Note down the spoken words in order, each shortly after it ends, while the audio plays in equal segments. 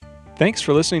Thanks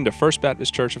for listening to First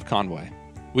Baptist Church of Conway.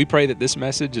 We pray that this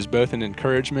message is both an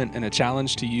encouragement and a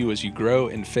challenge to you as you grow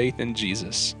in faith in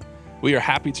Jesus. We are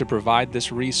happy to provide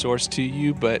this resource to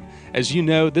you, but as you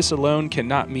know, this alone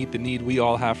cannot meet the need we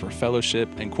all have for fellowship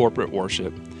and corporate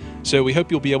worship. So we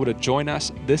hope you'll be able to join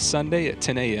us this Sunday at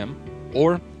 10 a.m.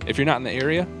 Or if you're not in the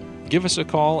area, give us a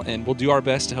call and we'll do our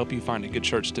best to help you find a good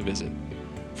church to visit.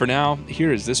 For now,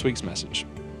 here is this week's message.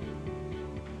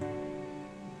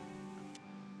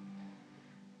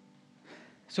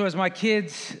 So as my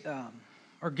kids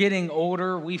are getting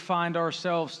older, we find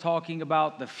ourselves talking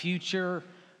about the future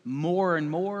more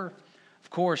and more. Of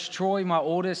course, Troy, my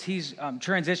oldest, he's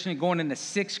transitioning, going into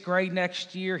 6th grade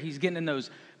next year. He's getting in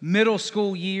those middle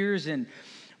school years, and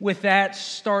with that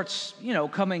starts,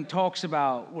 coming talks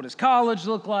about what does college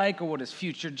look like or what his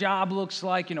future job looks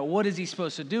like. What is he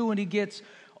supposed to do when he gets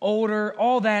older,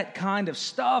 all that kind of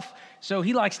stuff. So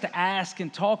he likes to ask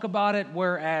and talk about it,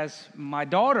 whereas my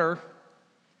daughter,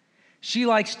 she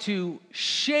likes to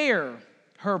share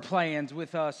her plans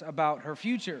with us about her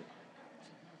future.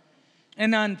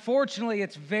 And unfortunately,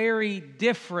 it's very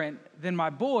different than my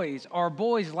boys. Our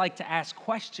boys like to ask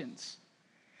questions.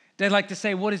 They like to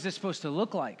say, what is this supposed to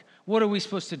look like? What are we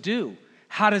supposed to do?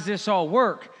 How does this all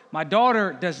work? My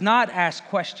daughter does not ask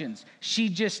questions. She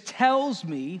just tells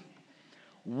me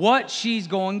what she's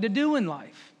going to do in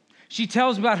life. She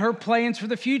tells me about her plans for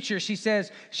the future. She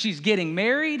says she's getting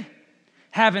married,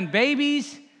 having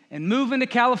babies, and moving to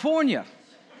California.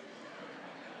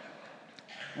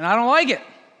 And I don't like it.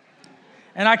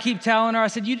 And I keep telling her, I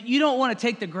said, you don't want to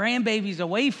take the grandbabies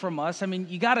away from us. I mean,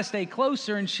 you got to stay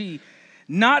closer. And she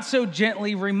not so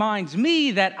gently reminds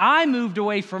me that I moved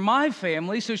away from my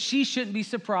family, so she shouldn't be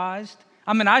surprised.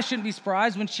 I shouldn't be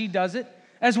surprised when she does it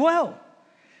as well.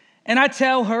 And I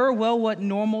tell her, well, what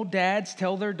normal dads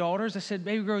tell their daughters. I said,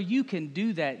 baby girl, you can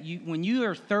do that. When you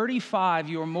are 35,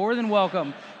 you are more than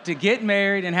welcome to get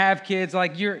married and have kids.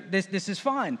 Like this is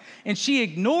fine. And she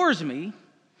ignores me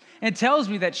and tells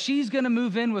me that she's going to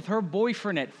move in with her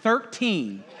boyfriend at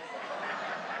 13.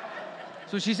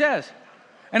 That's what she says.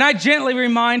 And I gently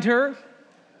remind her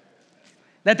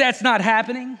that that's not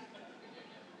happening.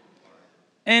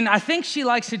 And I think she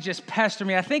likes to just pester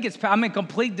me. I'm in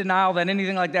complete denial that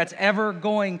anything like that's ever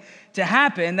going to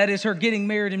happen. That is her getting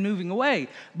married and moving away.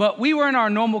 But we were in our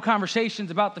normal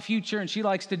conversations about the future, and she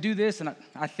likes to do this, and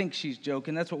I think she's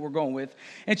joking. That's what we're going with.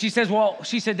 And she says,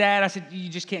 Dad, I said, you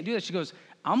just can't do that. She goes,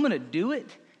 I'm going to do it,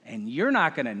 and you're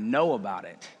not going to know about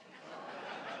it.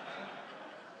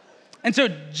 And so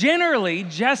generally,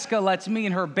 Jessica lets me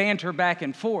and her banter back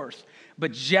and forth,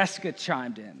 but Jessica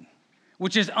chimed in,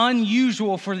 which is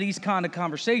unusual for these kind of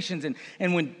conversations.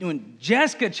 And when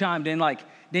Jessica chimed in, like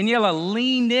Daniela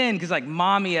leaned in because like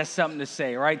mommy has something to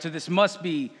say, right? So this must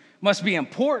be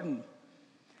important.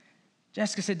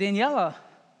 Jessica said, Daniela,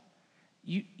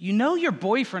 you know your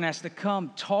boyfriend has to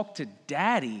come talk to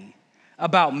daddy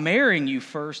about marrying you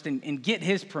first and get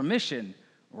his permission,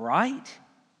 right?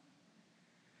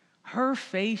 Her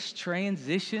face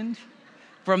transitioned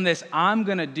from this I'm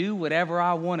going to do whatever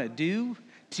I want to do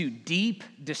to deep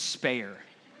despair.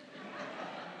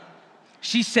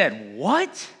 She said,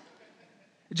 what?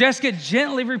 Jessica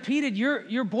gently repeated,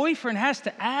 your boyfriend has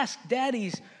to ask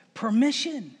daddy's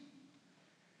permission.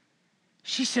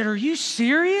 She said, are you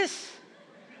serious?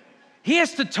 He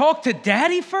has to talk to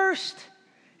daddy first?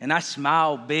 And I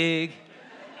smiled big.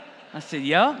 I said,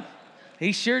 yup,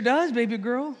 he sure does, baby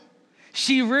girl.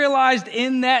 She realized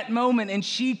in that moment, and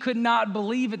she could not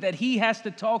believe it, that he has to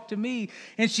talk to me.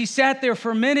 And she sat there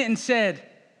for a minute and said,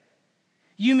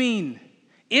 you mean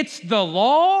it's the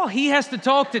law? He has to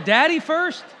talk to daddy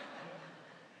first?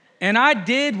 And I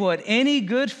did what any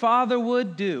good father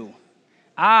would do.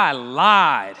 I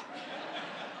lied.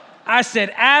 I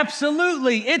said,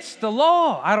 absolutely, it's the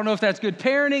law. I don't know if that's good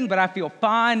parenting, but I feel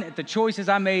fine at the choices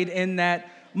I made in that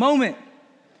moment.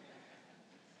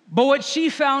 But what she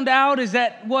found out is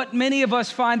that what many of us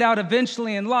find out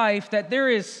eventually in life, that there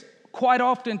is quite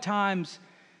oftentimes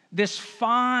this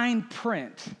fine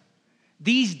print,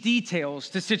 these details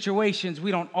to situations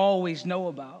we don't always know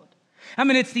about.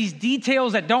 It's these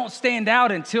details that don't stand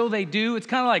out until they do. It's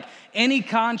kind of like any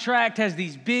contract has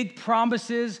these big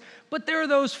promises, but there are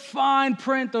those fine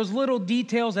print, those little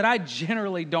details that I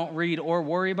generally don't read or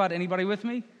worry about. Anybody with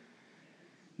me?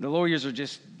 The lawyers are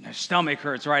just, their stomach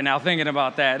hurts right now thinking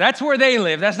about that. That's where they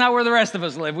live. That's not where the rest of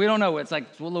us live. We don't know. It's like,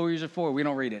 it's what lawyers are for. We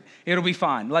don't read it. It'll be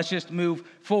fine. Let's just move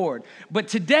forward. But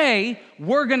today,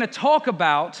 we're going to talk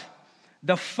about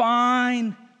the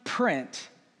fine print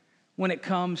when it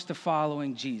comes to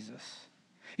following Jesus.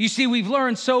 You see, we've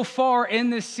learned so far in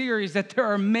this series that there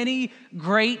are many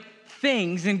great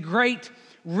things and great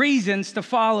reasons to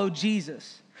follow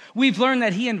Jesus. We've learned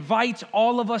that he invites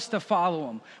all of us to follow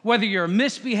him. Whether you're a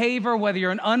misbehavior, whether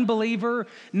you're an unbeliever,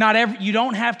 you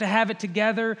don't have to have it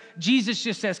together. Jesus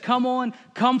just says, come on,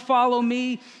 come follow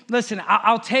me. Listen,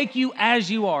 I'll take you as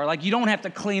you are. Like, you don't have to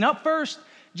clean up first.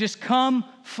 Just come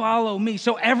follow me.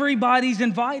 So everybody's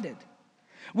invited.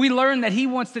 We learn that he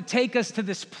wants to take us to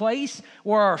this place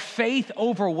where our faith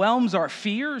overwhelms our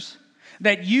fears.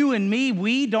 That you and me,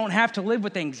 we don't have to live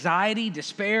with anxiety,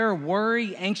 despair,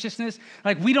 worry, anxiousness.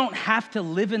 Like, we don't have to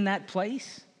live in that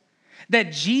place.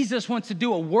 That Jesus wants to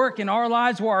do a work in our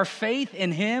lives where our faith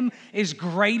in him is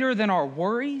greater than our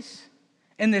worries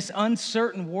in this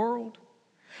uncertain world.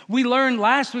 We learned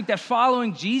last week that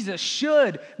following Jesus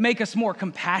should make us more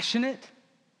compassionate,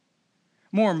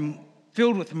 more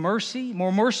filled with mercy,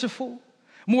 more merciful,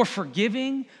 more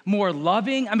forgiving, more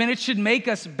loving. I mean, it should make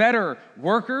us better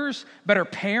workers, better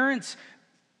parents,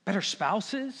 better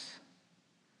spouses.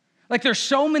 Like, there's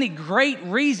so many great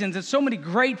reasons and so many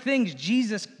great things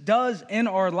Jesus does in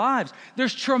our lives.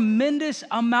 There's tremendous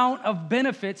amount of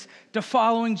benefits to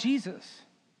following Jesus.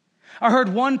 I heard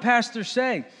one pastor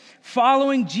say,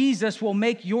 following Jesus will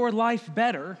make your life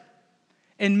better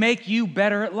and make you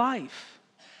better at life.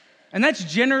 And that's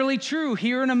generally true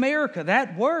here in America.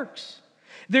 That works.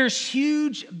 There's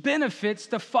huge benefits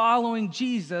to following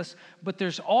Jesus, but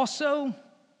there's also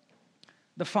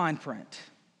the fine print.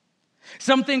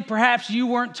 Something perhaps you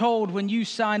weren't told when you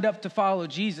signed up to follow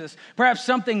Jesus. Perhaps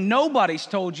something nobody's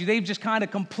told you. They've just kind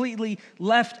of completely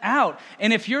left out.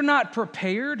 And if you're not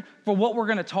prepared for what we're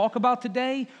going to talk about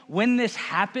today, when this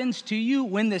happens to you,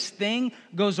 when this thing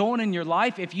goes on in your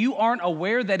life, if you aren't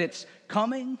aware that it's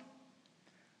coming,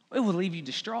 it will leave you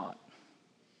distraught.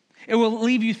 It will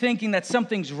leave you thinking that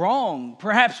something's wrong,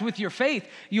 perhaps with your faith.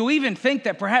 You'll even think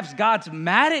that perhaps God's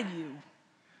mad at you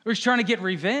or he's trying to get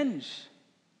revenge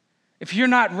if you're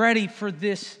not ready for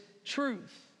this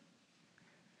truth.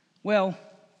 Well,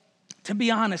 to be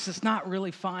honest, it's not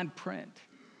really fine print.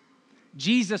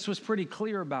 Jesus was pretty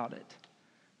clear about it,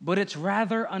 but it's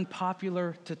rather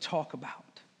unpopular to talk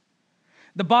about.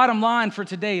 The bottom line for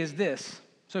today is this.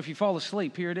 So if you fall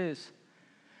asleep, here it is.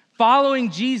 Following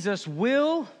Jesus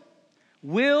will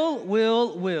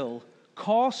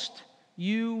cost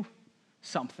you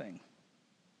something.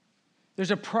 There's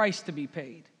a price to be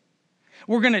paid.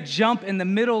 We're going to jump in the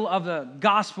middle of the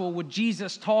gospel with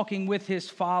Jesus talking with his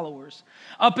followers.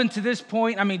 Up until this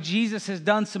point, I mean, Jesus has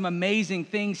done some amazing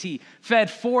things. He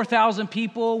fed 4,000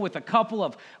 people with a couple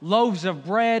of loaves of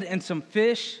bread and some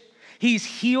fish. He's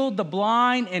healed the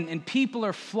blind, and people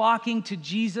are flocking to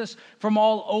Jesus from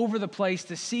all over the place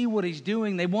to see what he's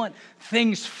doing. They want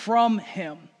things from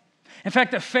him. In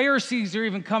fact, the Pharisees are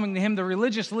even coming to him, the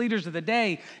religious leaders of the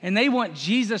day, and they want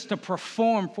Jesus to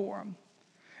perform for them.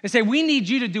 They say, we need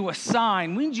you to do a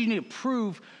sign. We need you to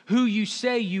prove who you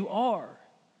say you are.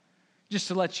 Just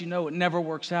to let you know, it never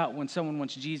works out when someone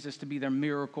wants Jesus to be their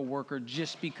miracle worker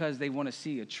just because they want to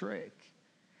see a trick.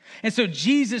 And so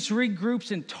Jesus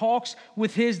regroups and talks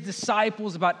with his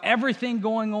disciples about everything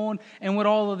going on and what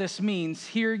all of this means.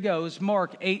 Here he goes,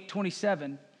 Mark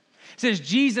 8:27. It says,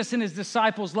 Jesus and his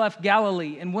disciples left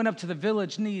Galilee and went up to the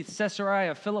village near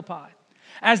Caesarea Philippi.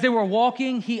 As they were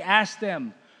walking, he asked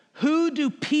them, who do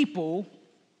people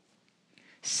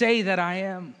say that I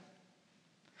am?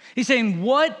 He's saying,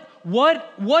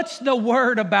 what's the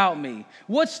word about me?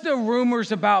 What's the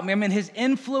rumors about me? I mean, his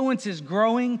influence is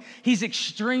growing. He's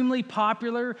extremely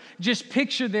popular. Just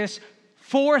picture this.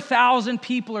 4,000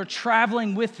 people are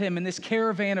traveling with him in this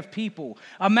caravan of people.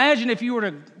 Imagine if you were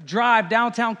to drive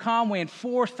downtown Conway and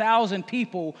 4,000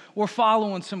 people were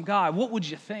following some guy. What would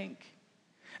you think?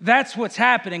 That's what's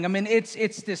happening. I mean, it's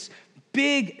this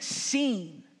big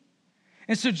scene.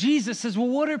 And so Jesus says, well,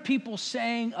 what are people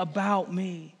saying about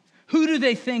me? Who do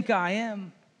they think I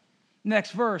am?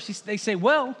 Next verse, they say,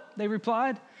 well, they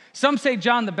replied, some say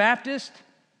John the Baptist.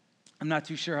 I'm not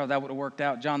too sure how that would have worked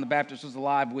out. John the Baptist was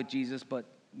alive with Jesus, but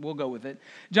we'll go with it.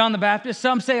 John the Baptist.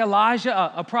 Some say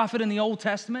Elijah, a prophet in the Old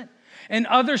Testament. And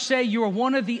others say you're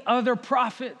one of the other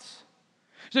prophets.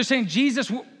 So they're saying,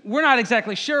 Jesus, we're not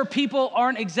exactly sure. People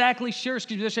aren't exactly sure.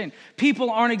 They're saying people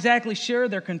aren't exactly sure.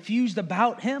 They're confused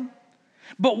about him.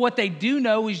 But what they do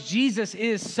know is Jesus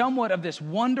is somewhat of this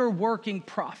wonder-working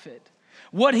prophet.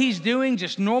 What he's doing,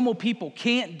 just normal people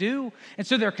can't do. And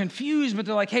so they're confused, but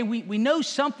they're like, hey, we know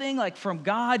something like from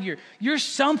God. You're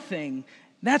something.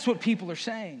 That's what people are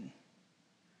saying.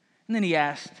 And then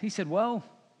he said, well,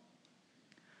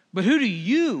 but who do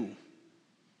you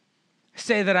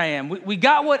say that I am? We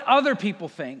got what other people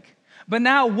think, but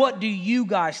now what do you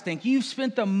guys think? You've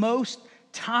spent the most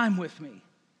time with me.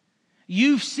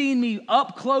 You've seen me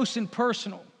up close and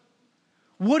personal.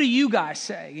 What do you guys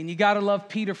say? And you got to love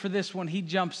Peter for this one. He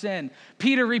jumps in.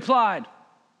 Peter replied,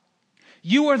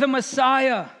 you are the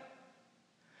Messiah.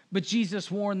 But Jesus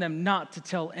warned them not to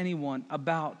tell anyone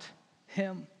about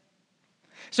him.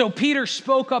 So Peter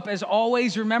spoke up as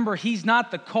always. Remember, he's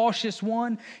not the cautious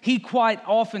one. He quite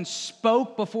often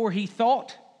spoke before he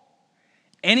thought.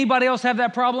 Anybody else have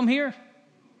that problem here?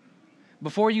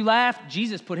 Before you laugh,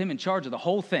 Jesus put him in charge of the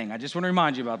whole thing. I just want to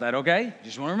remind you about that, okay?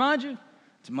 Just want to remind you.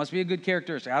 It must be a good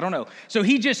characteristic. I don't know. So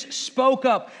he just spoke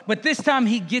up, but this time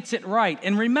he gets it right.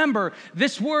 And remember,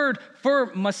 this word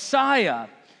for Messiah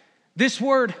is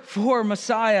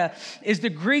the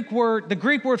Greek word. The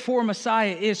Greek word for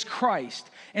Messiah is Christ.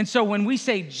 And so when we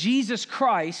say Jesus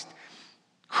Christ,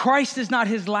 Christ is not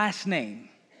his last name,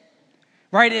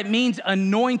 right? It means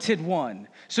anointed one.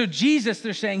 So Jesus,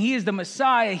 they're saying, he is the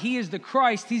Messiah, he is the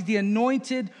Christ, he's the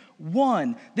anointed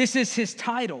one. This is his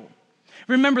title.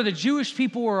 Remember, the Jewish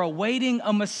people were awaiting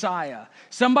a Messiah,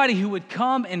 somebody who would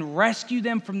come and rescue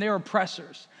them from their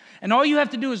oppressors. And all you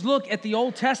have to do is look at the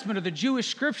Old Testament or the Jewish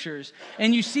scriptures,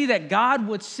 and you see that God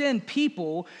would send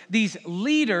people, these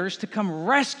leaders, to come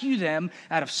rescue them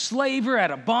out of slavery,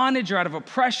 out of bondage, or out of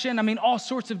oppression. I mean, all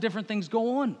sorts of different things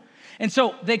go on. And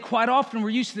so they quite often were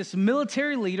used to this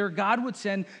military leader God would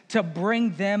send to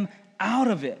bring them out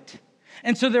of it.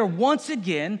 And so they're once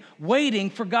again waiting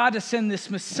for God to send this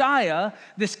Messiah,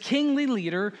 this kingly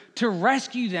leader, to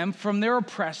rescue them from their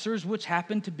oppressors, which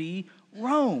happened to be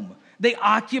Rome. They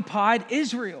occupied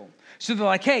Israel. So they're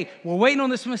like, hey, we're waiting on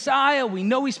this Messiah. We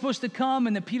know he's supposed to come.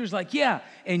 And then Peter's like, yeah,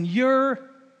 and you're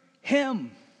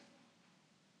him.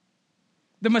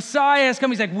 The Messiah has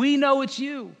come. He's like, we know it's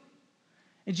you.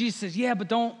 And Jesus says, yeah, but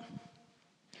don't.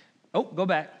 Oh, go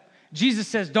back. Jesus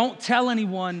says, don't tell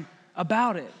anyone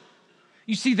about it.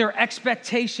 You see, their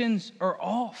expectations are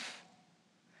off.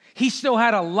 He still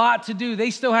had a lot to do.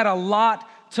 They still had a lot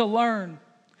to learn.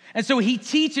 And so he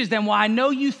teaches them, well, I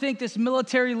know you think this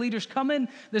military leader's coming,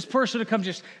 this person to come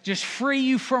just free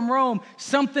you from Rome.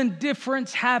 Something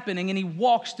different's happening, and he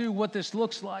walks through what this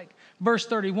looks like. Verse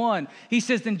 31, he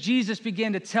says, then Jesus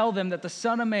began to tell them that the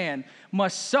Son of Man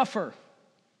must suffer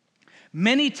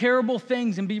many terrible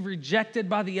things and be rejected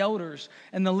by the elders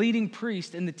and the leading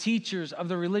priests and the teachers of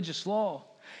the religious law.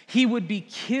 He would be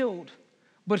killed,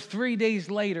 but 3 days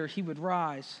later he would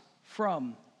rise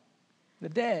from the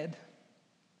dead.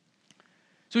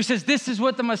 So he says, this is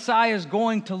what the Messiah is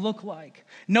going to look like.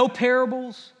 No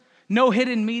parables, no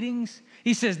hidden meetings.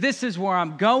 He says, this is where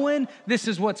I'm going. This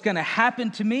is what's going to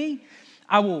happen to me.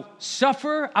 I will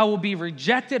suffer. I will be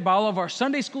rejected by all of our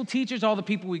Sunday school teachers, all the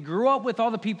people we grew up with, all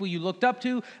the people you looked up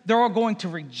to. They're all going to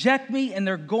reject me, and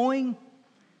they're going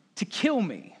to kill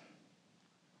me.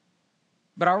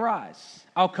 But I'll rise.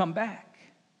 I'll come back.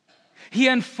 He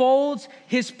unfolds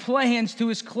his plans to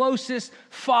his closest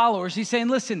followers. He's saying,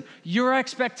 listen, your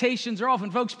expectations are off.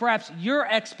 And folks, perhaps your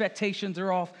expectations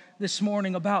are off this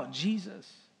morning about Jesus.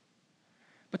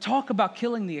 But talk about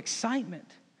killing the excitement.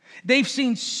 They've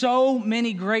seen so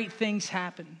many great things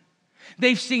happen.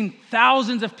 They've seen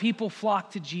thousands of people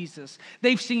flock to Jesus.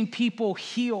 They've seen people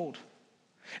healed.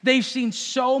 They've seen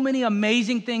so many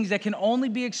amazing things that can only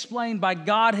be explained by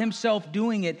God himself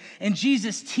doing it. And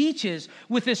Jesus teaches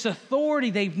with this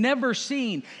authority they've never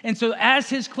seen. And so as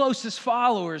his closest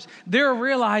followers, they're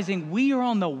realizing we are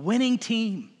on the winning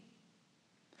team.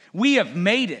 We have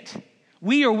made it.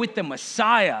 We are with the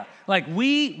Messiah. Like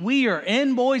we are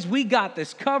in, boys. We got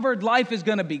this covered. Life is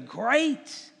going to be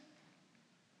great.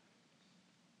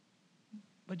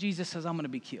 But Jesus says, I'm going to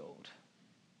be killed.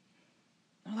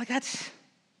 I'm like, that's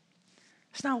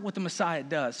not what the Messiah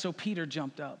does. So Peter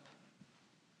jumped up.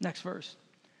 Next verse.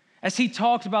 As he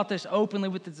talked about this openly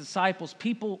with his disciples,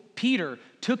 Peter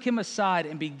took him aside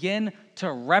and began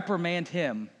to reprimand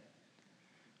him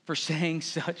for saying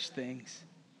such things.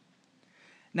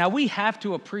 Now, we have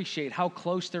to appreciate how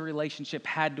close their relationship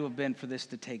had to have been for this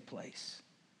to take place.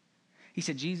 He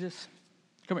said, Jesus,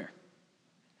 come here.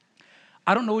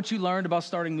 I don't know what you learned about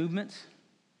starting movements,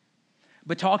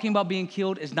 but talking about being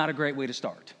killed is not a great way to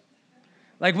start.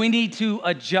 Like, we need to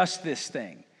adjust this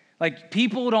thing. Like,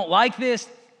 people don't like this.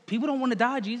 People don't want to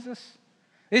die, Jesus.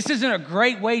 This isn't a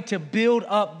great way to build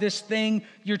up this thing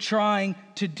you're trying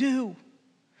to do.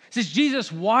 He says,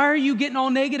 Jesus, why are you getting all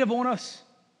negative on us?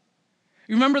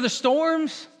 You remember the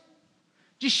storms?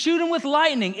 Just shoot them with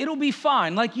lightning. It'll be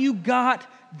fine. Like, you got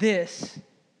this.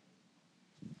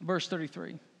 Verse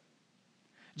 33.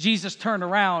 Jesus turned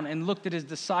around and looked at his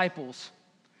disciples.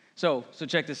 So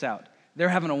check this out. They're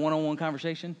having a one-on-one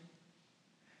conversation.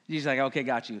 Jesus is like, okay,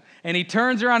 got you. And he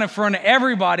turns around in front of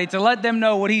everybody to let them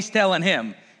know what he's telling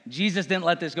him. Jesus didn't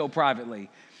let this go privately.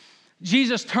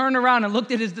 Jesus turned around and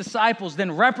looked at his disciples,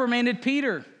 then reprimanded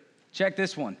Peter. Check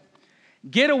this one.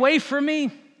 Get away from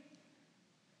me,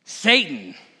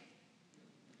 Satan.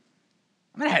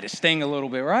 I mean, it had to sting a little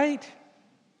bit, right?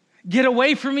 Get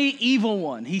away from me, evil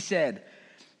one, he said.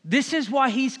 This is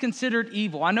why he's considered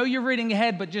evil. I know you're reading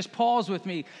ahead, but just pause with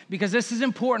me because this is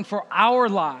important for our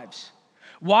lives.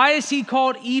 Why is he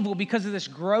called evil? Because of this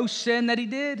gross sin that he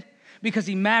did? Because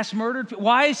he mass murdered?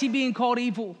 Why is he being called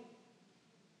evil?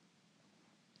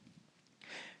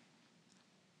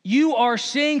 You are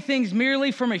seeing things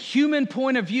merely from a human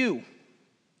point of view.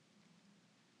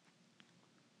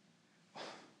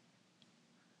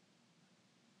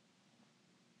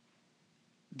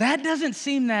 That doesn't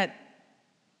seem that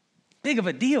big of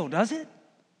a deal, does it?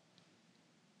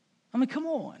 I mean, come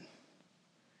on.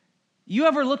 You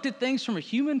ever looked at things from a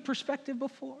human perspective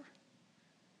before?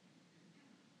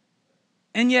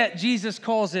 And yet Jesus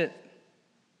calls it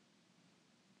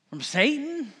from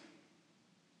Satan?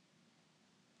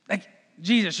 Like,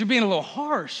 Jesus, you're being a little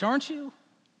harsh, aren't you?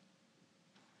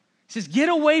 He says, get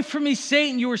away from me,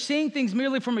 Satan. You are seeing things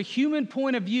merely from a human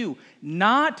point of view,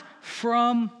 not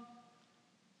from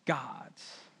God's.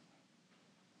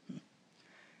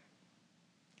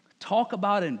 Talk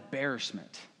about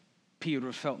embarrassment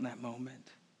Peter felt in that moment.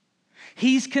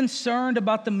 He's concerned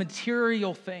about the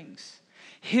material things,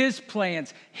 his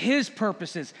plans, his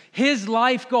purposes, his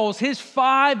life goals, his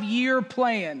 5-year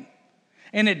plan.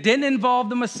 And it didn't involve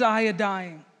the Messiah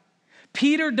dying.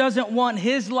 Peter doesn't want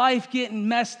his life getting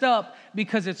messed up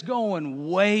because it's going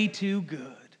way too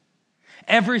good.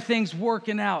 Everything's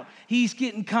working out. He's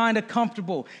getting kind of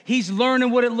comfortable. He's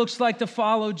learning what it looks like to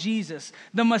follow Jesus.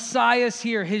 The Messiah's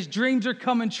here. His dreams are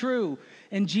coming true.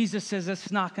 And Jesus says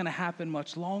it's not going to happen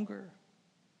much longer.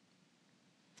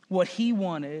 What he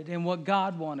wanted and what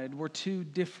God wanted were two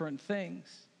different things.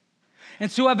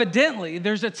 And so evidently,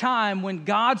 there's a time when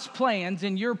God's plans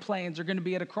and your plans are going to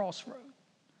be at a crossroad.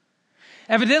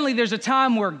 Evidently, there's a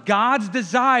time where God's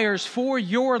desires for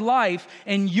your life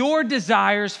and your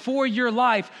desires for your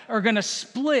life are going to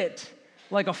split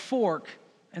like a fork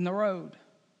in the road.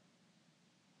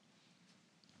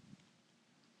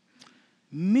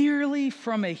 Merely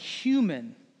from a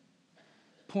human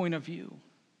point of view,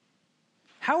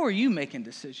 how are you making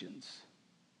decisions?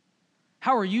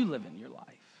 How are you living your life?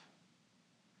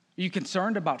 Are you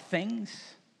concerned about things,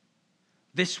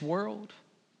 this world,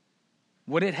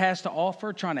 what it has to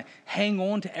offer, trying to hang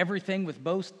on to everything with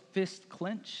both fists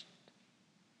clenched?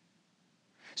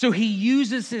 So he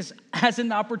uses this as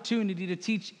an opportunity to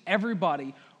teach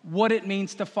everybody what it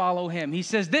means to follow him. He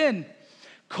says, then,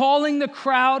 calling the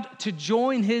crowd to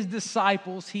join his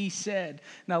disciples, he said,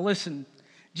 now listen,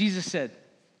 Jesus said,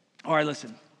 all right,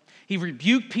 listen. He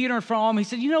rebuked Peter in front of him. He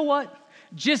said, you know what?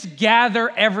 Just gather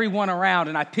everyone around.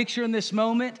 And I picture in this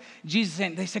moment, Jesus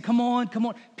saying, they said, come on.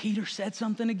 Peter said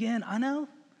something again. I know.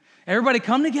 Everybody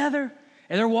come together.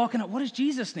 And they're walking up. What does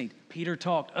Jesus need? Peter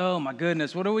talked. Oh my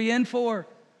goodness, what are we in for?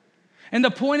 And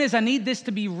the point is, I need this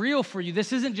to be real for you.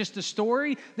 This isn't just a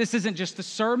story. This isn't just a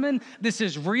sermon. This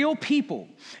is real people.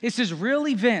 This is real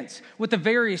events with a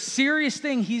very serious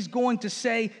thing he's going to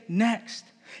say next.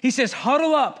 He says,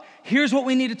 huddle up. Here's what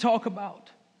we need to talk about.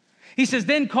 He says,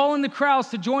 then calling the crowds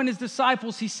to join his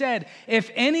disciples, he said, if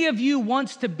any of you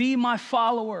wants to be my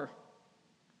follower,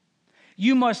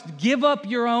 you must give up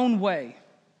your own way,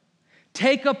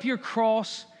 take up your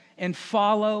cross, and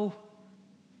follow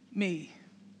me.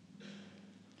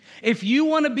 If you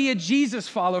want to be a Jesus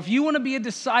follower, if you want to be a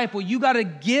disciple, you got to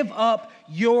give up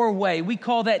your way. We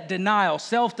call that denial,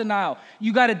 self-denial.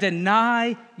 You got to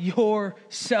deny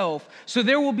yourself. So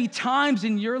there will be times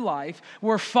in your life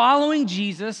where following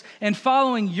Jesus and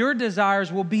following your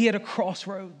desires will be at a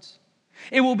crossroads.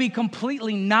 It will be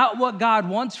completely not what God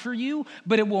wants for you,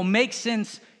 but it will make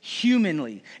sense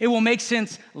humanly. It will make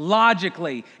sense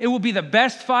logically. It will be the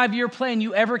best 5-year plan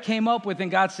you ever came up with,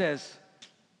 and God says,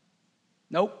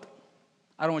 nope.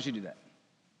 I don't want you to do that.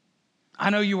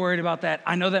 I know you're worried about that.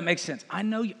 I know that makes sense. I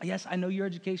know your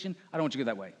education. I don't want you to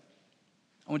go that way.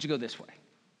 I want you to go this way.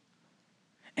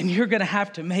 And you're going to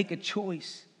have to make a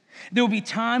choice. There will be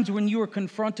times when you are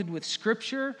confronted with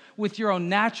Scripture, with your own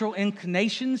natural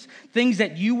inclinations, things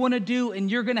that you want to do,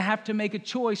 and you're going to have to make a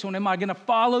choice on, am I going to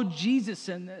follow Jesus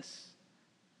in this?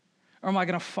 Or am I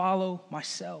going to follow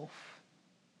myself?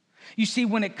 You see,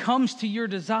 when it comes to your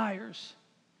desires,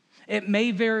 it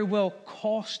may very well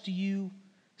cost you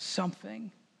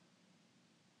something.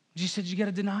 Jesus said you got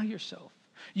to deny yourself.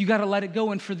 You got to let it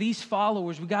go. And for these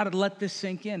followers, we got to let this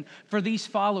sink in. For these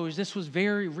followers, this was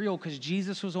very real because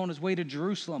Jesus was on his way to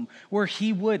Jerusalem where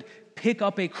he would pick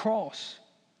up a cross,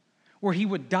 where he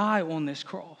would die on this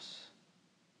cross.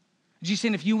 Jesus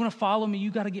saying, if you want to follow me, you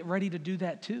got to get ready to do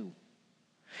that too.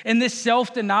 And this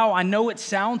self-denial, I know it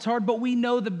sounds hard, but we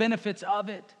know the benefits of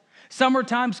it.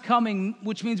 Summertime's coming,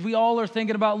 which means we all are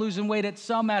thinking about losing weight at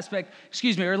some aspect,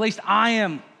 or at least I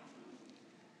am.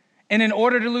 And in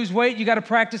order to lose weight, you got to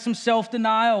practice some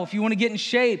self-denial. If you want to get in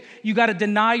shape, you got to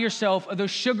deny yourself of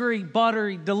those sugary,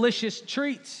 buttery, delicious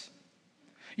treats.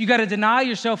 You got to deny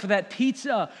yourself of that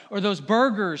pizza or those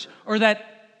burgers or that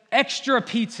extra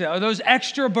pizza or those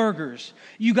extra burgers.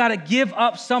 You got to give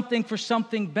up something for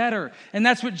something better. And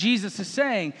that's what Jesus is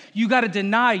saying. You got to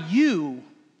deny you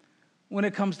when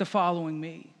it comes to following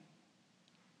me.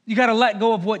 You got to let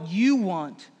go of what you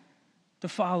want to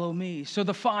follow me. So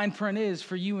the fine print is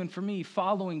for you and for me,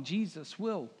 following Jesus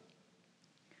will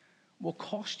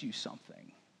cost you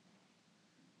something.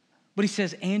 But he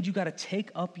says, and you got to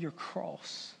take up your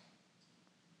cross.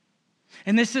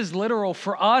 And this is literal.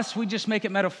 For us, we just make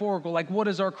it metaphorical, like what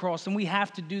is our cross? And we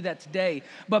have to do that today.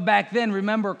 But back then,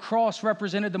 remember, cross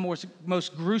represented the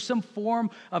most gruesome form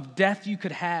of death you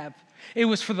could have. It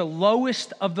was for the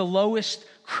lowest of the lowest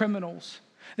criminals.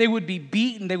 They would be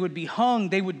beaten, they would be hung,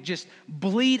 they would just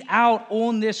bleed out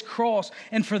on this cross.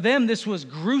 And for them, this was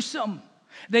gruesome.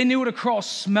 They knew what a cross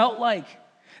smelt like.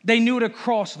 They knew what a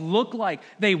cross looked like.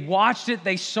 They watched it,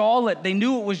 they saw it, they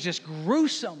knew it was just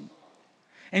gruesome.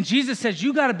 And Jesus says,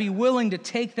 you got to be willing to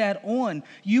take that on.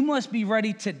 You must be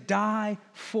ready to die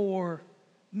for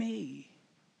me.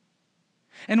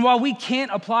 And while we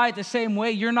can't apply it the same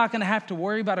way, you're not going to have to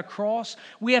worry about a cross.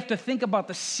 We have to think about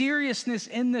the seriousness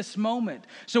in this moment.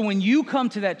 So when you come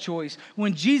to that choice,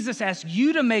 when Jesus asks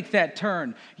you to make that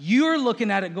turn, you're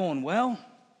looking at it going, well,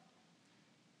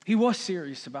 he was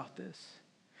serious about this.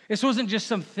 This wasn't just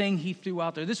some thing he threw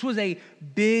out there. This was a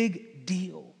big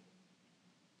deal.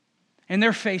 And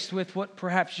they're faced with what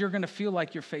perhaps you're going to feel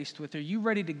like you're faced with. Are you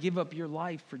ready to give up your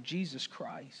life for Jesus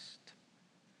Christ?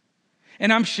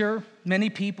 And I'm sure many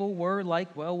people were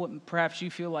like, well, what perhaps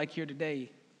you feel like here today,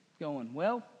 going,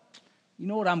 well, you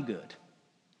know what, I'm good.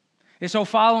 This whole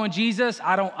following Jesus,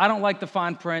 I don't like the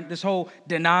fine print. This whole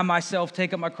deny myself,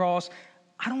 take up my cross.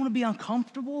 I don't want to be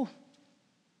uncomfortable.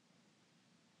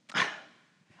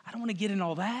 I don't want to get in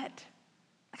all that.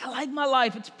 I like my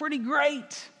life. It's pretty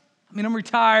great. I mean, I'm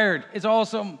retired. It's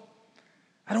awesome.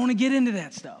 I don't want to get into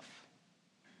that stuff.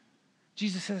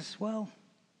 Jesus says, well,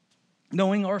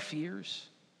 knowing our fears,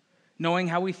 knowing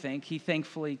how we think, he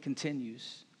thankfully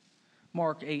continues.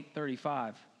 Mark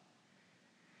 8:35.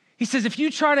 He says, if you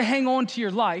try to hang on to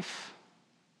your life,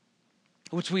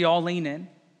 which we all lean in,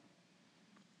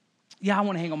 yeah, I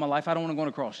want to hang on my life. I don't want to go on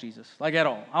a cross, Jesus, like at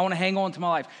all. I want to hang on to my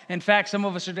life. In fact, some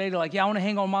of us are today like, yeah, I want to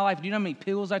hang on to my life. Do you know how many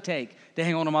pills I take to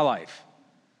hang on to my life?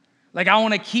 Like, I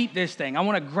want to keep this thing. I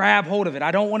want to grab hold of it.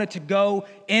 I don't want it to go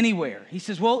anywhere. He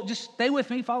says, well, just stay with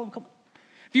me. Follow me. Come on.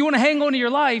 If you want to hang on to your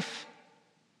life,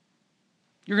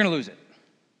 you're going to lose it.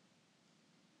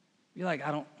 You're like,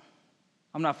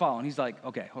 I'm not following. He's like,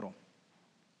 okay, hold on.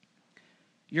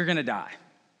 You're going to die.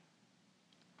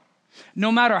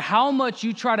 No matter how much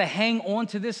you try to hang on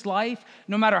to this life,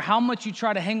 no matter how much you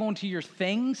try to hang on to your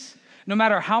things, no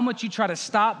matter how much you try to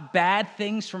stop bad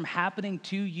things from happening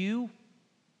to you,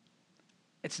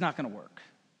 it's not going to work.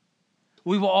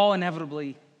 We will all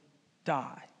inevitably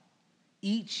die.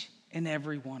 Each and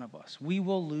every one of us. We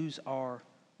will lose our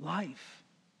life.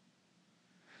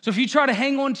 So if you try to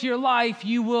hang on to your life,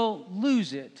 you will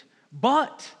lose it.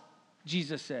 But,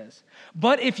 Jesus says,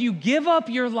 but if you give up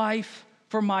your life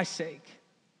for my sake,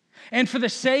 and for the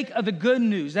sake of the good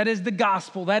news, that is the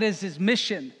gospel, that is his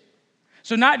mission.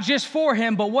 So not just for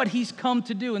him, but what he's come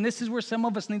to do. And this is where some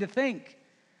of us need to think.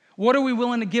 What are we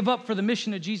willing to give up for the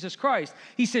mission of Jesus Christ?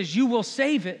 He says, you will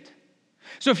save it.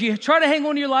 So if you try to hang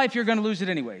on to your life, you're going to lose it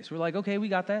anyways. We're like, okay, we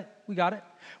got that. We got it.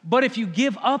 But if you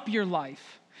give up your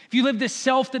life, if you live this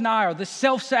self-denial, this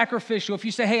self-sacrificial, if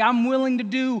you say, hey, I'm willing to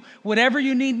do whatever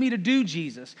you need me to do,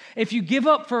 Jesus, if you give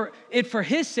up for it for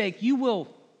his sake, you will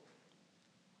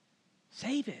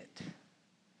save it.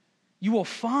 You will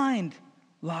find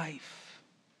life.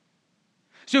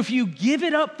 So if you give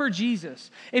it up for Jesus,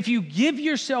 if you give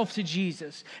yourself to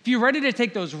Jesus, if you're ready to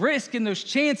take those risks and those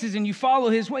chances and you follow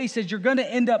his way, he says you're going to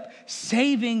end up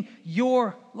saving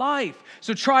your life.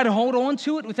 So try to hold on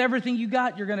to it with everything you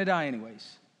got, you're going to die anyways.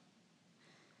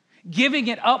 Giving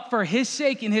it up for his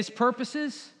sake and his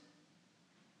purposes,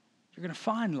 you're going to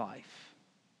find life.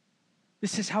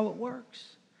 This is how it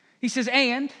works. He says,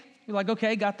 and, you're like,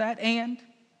 okay, got that, and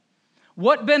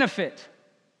what benefit?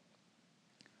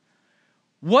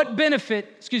 And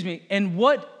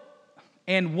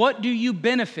what do you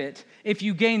benefit if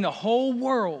you gain the whole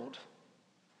world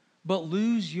but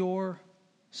lose your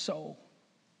soul.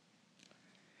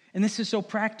 And this is so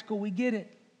practical, we get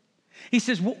it. He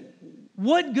says,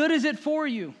 what good is it for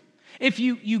you if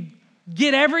you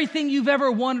get everything you've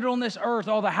ever wanted on this earth,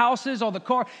 all the houses, all the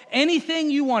cars,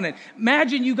 anything you wanted?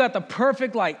 Imagine you got the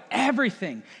perfect,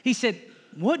 everything. He said,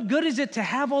 what good is it to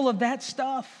have all of that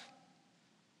stuff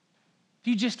if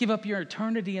you just give up your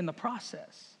eternity in the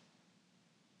process?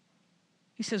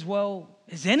 He says, well,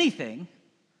 is anything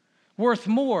worth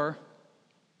more?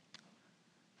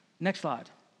 Next slide.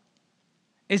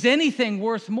 Is anything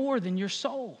worth more than your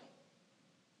soul?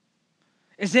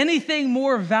 Is anything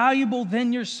more valuable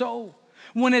than your soul?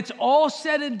 When it's all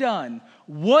said and done,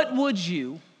 what would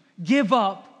you give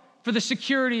up for the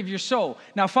security of your soul?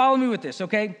 Now follow me with this,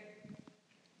 okay?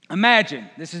 Imagine,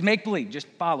 this is make-believe, just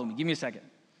follow me, give me a second.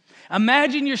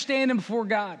 Imagine you're standing before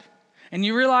God and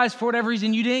you realize for whatever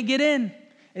reason you didn't get in.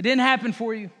 It didn't happen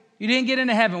for you. You didn't get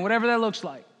into heaven, whatever that looks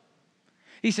like.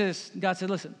 God said,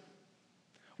 listen,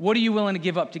 what are you willing to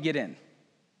give up to get in?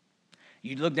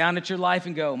 You look down at your life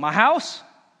and go, my house?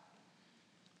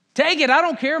 Take it, I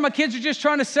don't care. My kids are just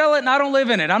trying to sell it and I don't live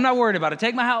in it. I'm not worried about it.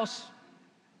 Take my house.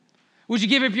 Would you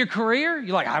give up your career?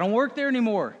 You're like, I don't work there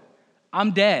anymore.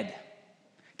 I'm dead.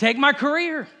 Take my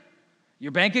career.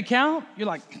 Your bank account? You're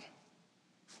like,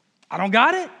 I don't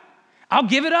got it. I'll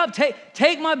give it up.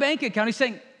 Take my bank account. He's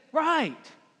saying, right.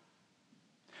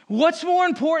 What's more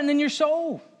important than your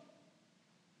soul?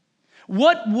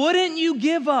 What wouldn't you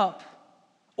give up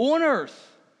on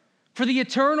earth for the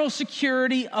eternal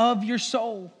security of your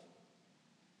soul?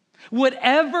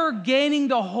 Whatever gaining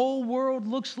the whole world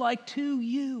looks like to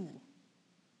you,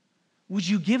 would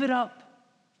you give it up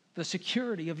for the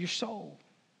security of your soul?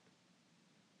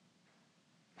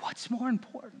 What's more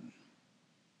important?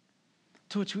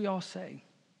 To which we all say,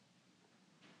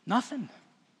 nothing.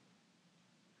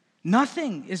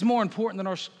 Nothing is more important than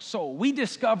our soul. We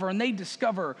discover and they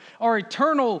discover our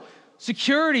eternal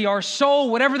security, our soul,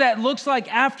 whatever that looks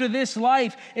like after this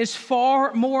life is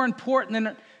far more important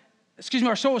than,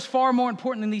 our soul is far more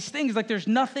important than these things. Like there's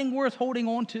nothing worth holding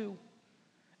on to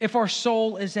if our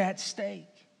soul is at stake.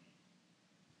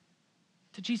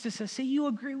 So Jesus says, see, you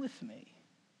agree with me.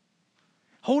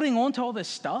 Holding on to all this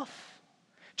stuff,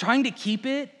 trying to keep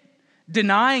it,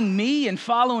 denying me and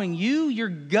following you, you're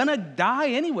gonna die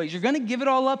anyways. You're gonna give it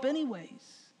all up anyways.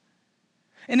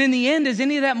 And in the end, is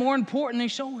any of that more important than your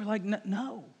soul? We're like,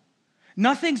 no,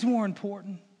 nothing's more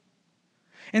important.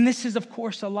 And this is, of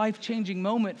course, a life-changing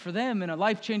moment for them and a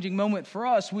life-changing moment for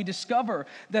us. We discover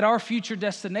that our future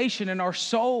destination and our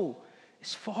soul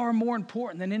is far more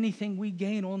important than anything we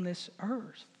gain on this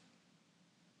earth.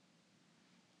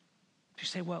 You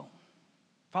say, well,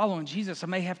 following Jesus, I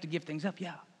may have to give things up.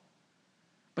 Yeah.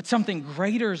 But something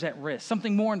greater is at risk.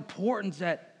 Something more important is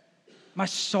that my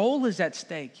soul is at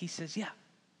stake. He says, yeah.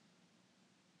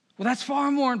 Well, that's far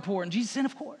more important. Jesus said,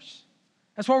 of course.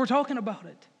 That's why we're talking about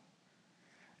it.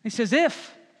 He says,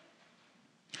 if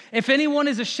anyone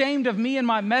is ashamed of me and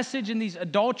my message in these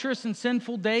adulterous and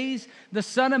sinful days, the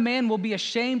Son of Man will be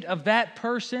ashamed of that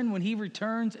person when he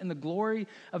returns in the glory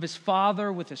of his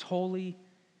Father with his holy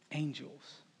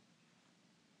angels.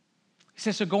 He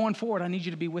says, so going forward, I need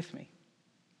you to be with me.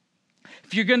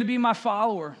 If you're going to be my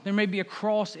follower, there may be a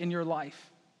cross in your life.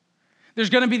 There's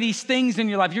going to be these things in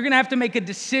your life. You're going to have to make a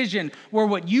decision where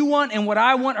what you want and what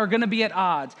I want are going to be at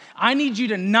odds. I need you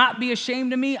to not be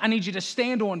ashamed of me. I need you to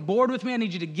stand on board with me. I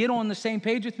need you to get on the same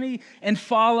page with me and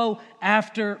follow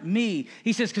after me.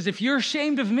 He says, because if you're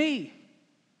ashamed of me,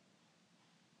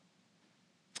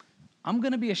 I'm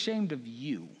going to be ashamed of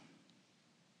you.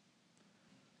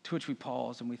 To which we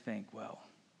pause and we think, well,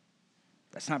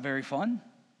 that's not very fun.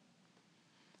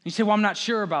 You say, well, I'm not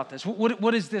sure about this.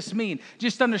 What does this mean?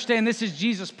 Just understand this is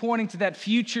Jesus pointing to that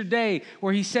future day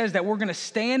where he says that we're going to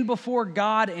stand before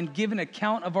God and give an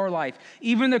account of our life.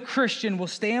 Even the Christian will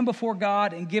stand before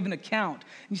God and give an account.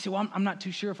 And you say, well, I'm not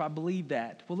too sure if I believe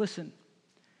that. Well, listen,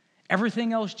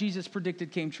 everything else Jesus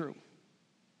predicted came true.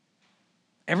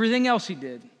 Everything else he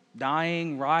did,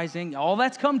 dying, rising, all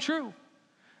that's come true.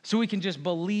 So we can just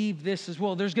believe this as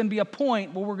well. There's going to be a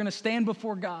point where we're going to stand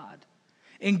before God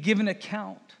and give an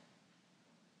account.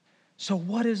 So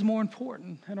what is more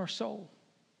important in our soul?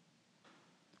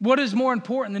 What is more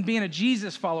important than being a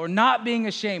Jesus follower, not being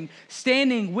ashamed,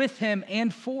 standing with him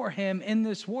and for him in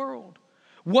this world?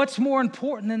 What's more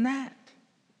important than that?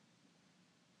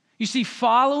 You see,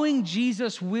 following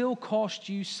Jesus will cost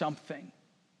you something.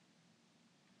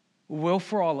 Will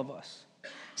for all of us.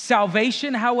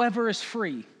 Salvation, however, is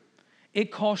free.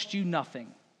 It costs you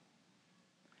nothing.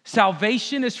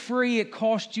 Salvation is free. It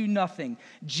costs you nothing.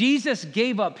 Jesus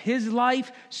gave up his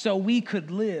life so we could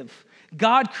live.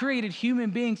 God created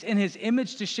human beings in his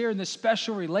image to share in this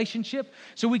special relationship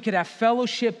so we could have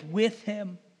fellowship with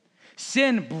him.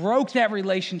 Sin broke that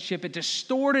relationship. It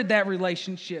distorted that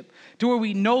relationship to where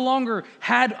we no longer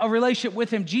had a relationship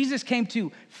with him. Jesus came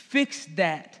to fix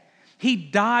that. He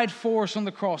died for us on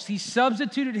the cross. He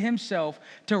substituted himself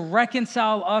to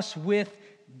reconcile us with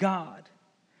God.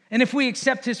 And if we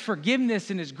accept his forgiveness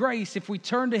and his grace, if we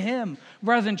turn to him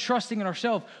rather than trusting in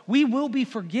ourselves, we will be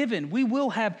forgiven. We will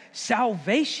have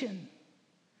salvation.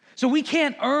 So we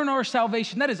can't earn our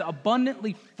salvation. That is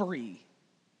abundantly free.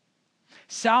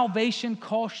 Salvation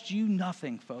costs you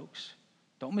nothing, folks.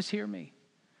 Don't mishear me.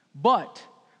 But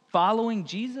following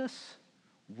Jesus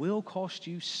will cost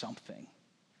you something.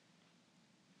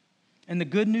 And the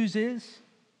good news is,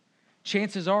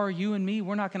 chances are you and me,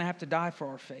 we're not going to have to die for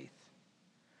our faith.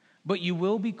 But you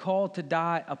will be called to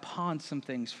die upon some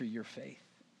things for your faith.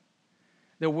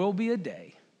 There will be a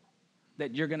day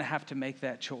that you're going to have to make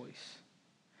that choice.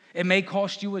 It may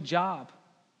cost you a job.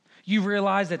 You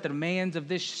realize that the demands of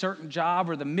this certain job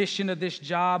or the mission of this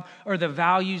job or the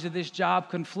values of this job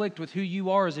conflict with who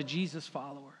you are as a Jesus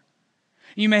follower.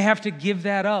 You may have to give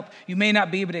that up. You may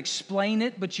not be able to explain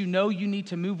it, but you know you need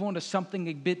to move on to something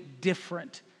a bit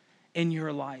different in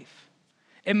your life.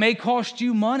 It may cost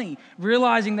you money,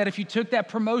 realizing that if you took that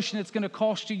promotion, it's going to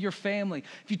cost you your family.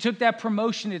 If you took that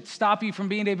promotion, it'd stop you from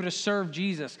being able to serve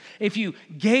Jesus. If you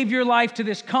gave your life to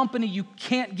this company, you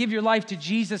can't give your life to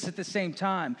Jesus at the same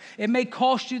time. It may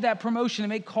cost you that promotion. It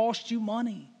may cost you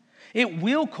money. It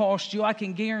will cost you, I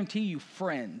can guarantee you,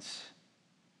 friends.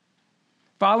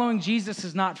 Following Jesus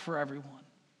is not for everyone.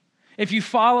 If you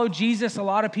follow Jesus, a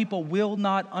lot of people will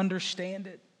not understand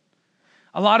it.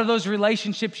 A lot of those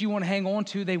relationships you want to hang on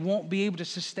to, they won't be able to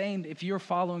sustain. If you're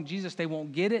following Jesus, they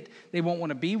won't get it. They won't want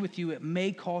to be with you. It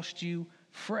may cost you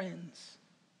friends.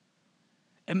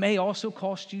 It may also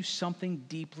cost you something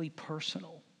deeply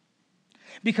personal.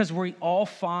 Because we all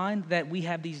find that we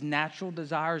have these natural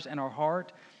desires in our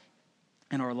heart,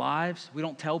 in our lives. We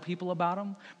don't tell people about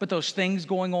them. But those things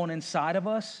going on inside of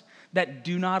us that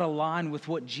do not align with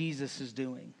what Jesus is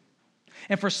doing.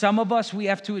 And for some of us, we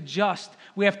have to adjust.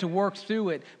 We have to work through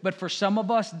it. But for some of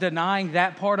us, denying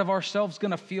that part of ourselves is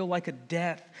going to feel like a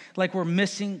death, like we're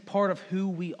missing part of who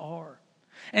we are.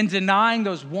 And denying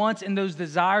those wants and those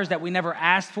desires that we never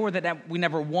asked for, that we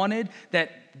never wanted,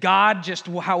 that God just,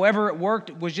 however it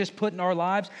worked, was just put in our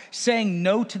lives, saying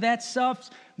no to that stuff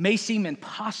may seem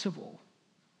impossible.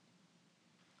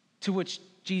 To which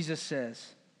Jesus says,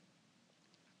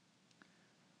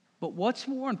 but what's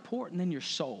more important than your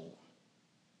soul?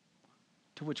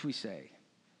 To which we say,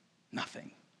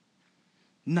 nothing.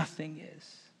 Nothing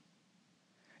is.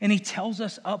 And he tells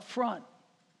us up front,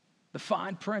 the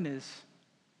fine print is,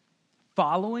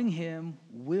 following him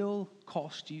will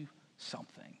cost you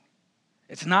something.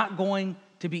 It's not going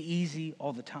to be easy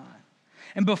all the time.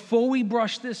 And before we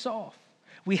brush this off,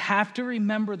 we have to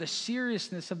remember the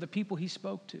seriousness of the people he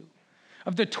spoke to,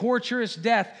 of the torturous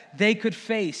death they could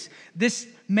face. This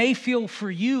may feel for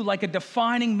you like a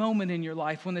defining moment in your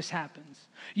life when this happens.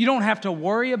 You don't have to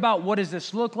worry about what does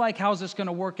this look like, how's this going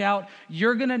to work out.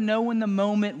 You're going to know in the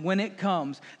moment when it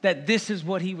comes that this is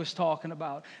what he was talking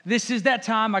about. This is that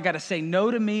time I got to say no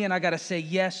to me and I got to say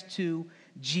yes to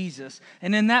Jesus.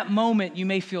 And in that moment, you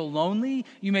may feel lonely,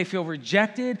 you may feel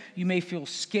rejected, you may feel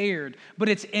scared. But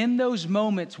it's in those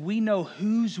moments we know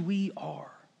whose we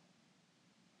are.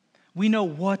 We know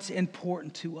what's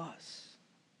important to us.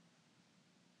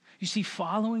 You see,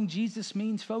 following Jesus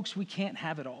means, folks, we can't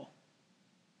have it all.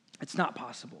 It's not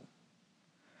possible.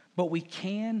 But we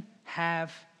can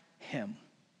have him.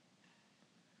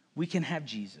 We can have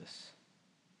Jesus.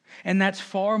 And that's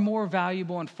far more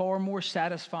valuable and far more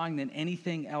satisfying than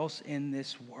anything else in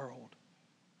this world.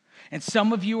 And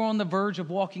some of you are on the verge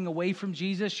of walking away from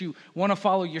Jesus. You want to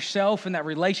follow yourself in that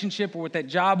relationship or with that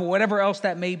job or whatever else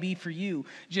that may be for you.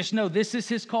 Just know this is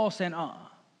his call saying,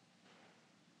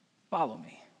 follow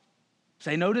me.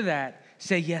 Say no to that.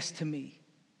 Say yes to me.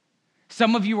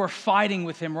 Some of you are fighting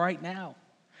with him right now.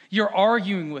 You're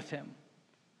arguing with him.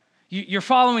 You're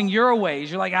following your ways.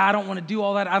 You're like, I don't want to do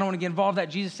all that. I don't want to get involved in that.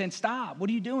 Jesus saying, stop. What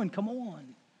are you doing? Come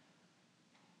on.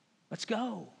 Let's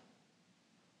go.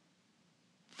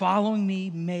 Following me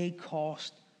may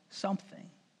cost something.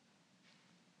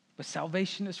 But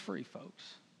salvation is free, folks.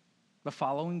 But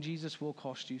following Jesus will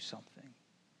cost you something.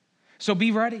 So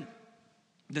be ready.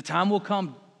 The time will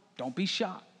come. Don't be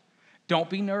shocked. Don't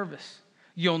be nervous.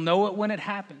 You'll know it when it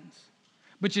happens.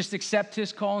 But just accept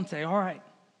his call and say, all right,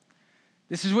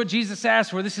 this is what Jesus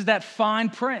asked for. This is that fine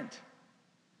print.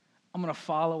 I'm going to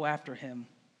follow after him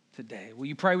today. Will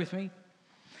you pray with me?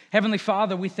 Heavenly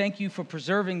Father, we thank you for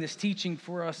preserving this teaching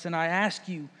for us, and I ask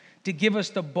you to give us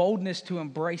the boldness to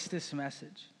embrace this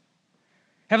message.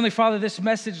 Heavenly Father, this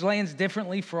message lands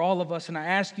differently for all of us, and I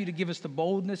ask you to give us the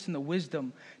boldness and the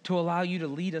wisdom to allow you to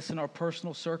lead us in our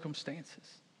personal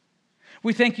circumstances.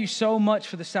 We thank you so much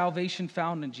for the salvation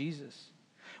found in Jesus.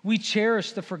 We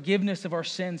cherish the forgiveness of our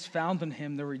sins found in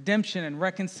him, the redemption and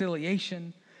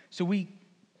reconciliation, so we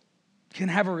can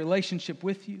have a relationship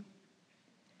with you.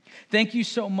 Thank you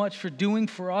so much for doing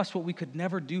for us what we could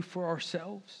never do for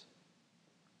ourselves.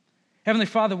 Heavenly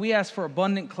Father, we ask for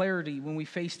abundant clarity when we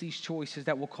face these choices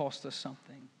that will cost us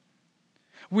something.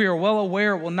 We are well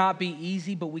aware it will not be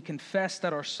easy, but we confess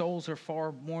that our souls are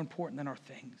far more important than our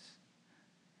things.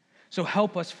 So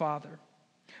help us, Father.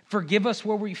 Forgive us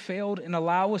where we failed and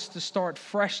allow us to start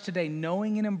fresh today,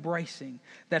 knowing and embracing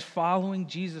that following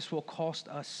Jesus will cost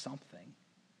us something.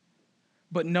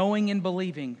 But knowing and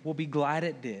believing we'll be glad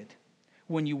it did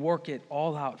when you work it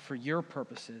all out for your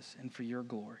purposes and for your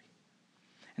glory.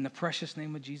 In the precious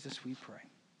name of Jesus we pray.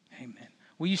 Amen.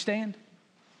 Will you stand?